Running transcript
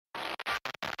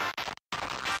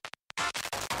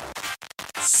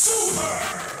Super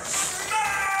Smash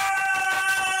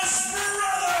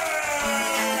Brothers!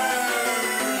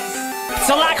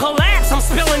 Till I collapse, I'm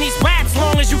spilling these raps.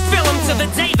 Long as you feel them to the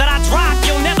day that I drop,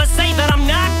 you'll never say that I'm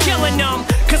not killing them.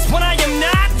 Cause when I am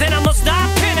not, then I'ma stop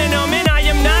pinning them. And I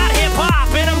am not hip-hop,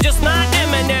 and I'm just not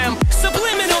Eminem.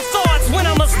 Subliminal thoughts when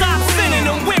I'ma stop sending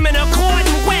them. Women are caught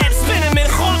in webs, spin them in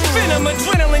hawk venom.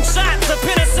 Adrenaline shots, a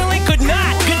penicillin could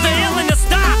not get the illin to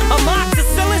stop.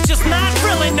 Amoxicillin's just not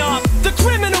real enough. The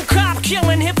criminal cop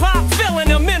killing hip-hop,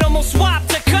 filling a minimal swap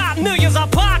to cop millions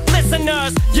of pop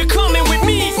listeners. You're coming with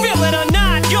me, feel it or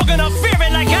not, you're gonna fear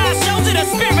it like I showed you. The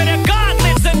spirit of God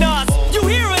lives in us. You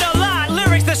hear it a lot,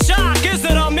 lyrics to shock. Is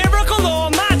it a miracle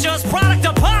or am I just product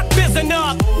of pop? Listen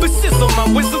up, but sizzle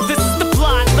my whistle, this is the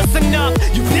plot. Listen up,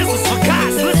 you business for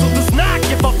guys, listen does not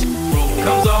give up. Roof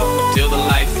comes off till the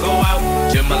lights go out,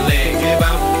 till my leg give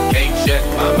out. Can't shut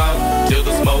my mouth till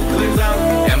the smoke clears out.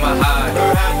 Am I high?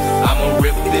 Perhaps I'ma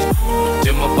rip this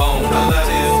till my bone hurts.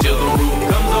 Till the roof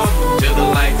comes off, till the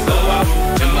lights go out,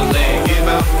 till my leg give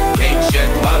out. Can't shut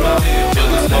my mouth till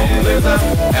the smoke clears out.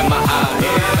 Am I high?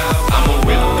 I'ma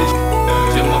rip this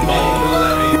till my bone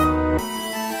hurts.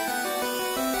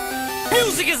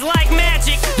 Music is like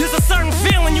magic. There's a certain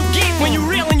feeling you get when you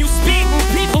reel and you speak. When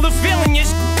people are feeling your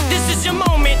this is your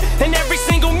moment. And every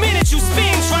single minute you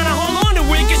spend trying to hold on to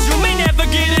it, cause you may never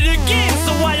get it again.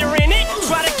 So while you're in it,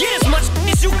 try to get as much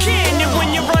as you can. And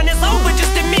when your run is over,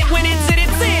 just admit when it's at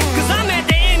its end. Cause I'm at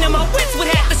the end of my wits with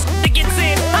half the that gets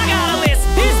in. I got a list,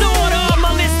 here's the order of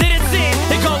my list that it's in.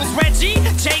 It goes Reggie,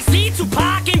 Jay-Z,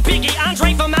 Tupac, and Biggie,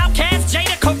 Andre from Outkast,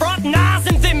 Jada, Corrupt, Nas,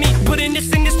 and then me. But in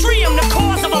this industry, I'm the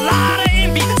cause of a lot of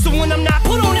envy. So when I'm not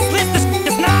put on this list, this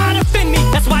does not offend me.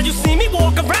 That's why you see me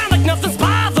walk around like nothing's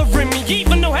bothering me.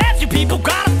 Even though half you people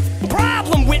got a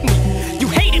problem with me. You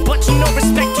hate it, but you know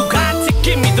respect you got to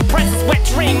give me. The press is wet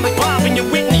dream like Bob and your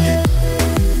Whitney.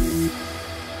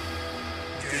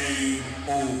 Game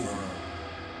over.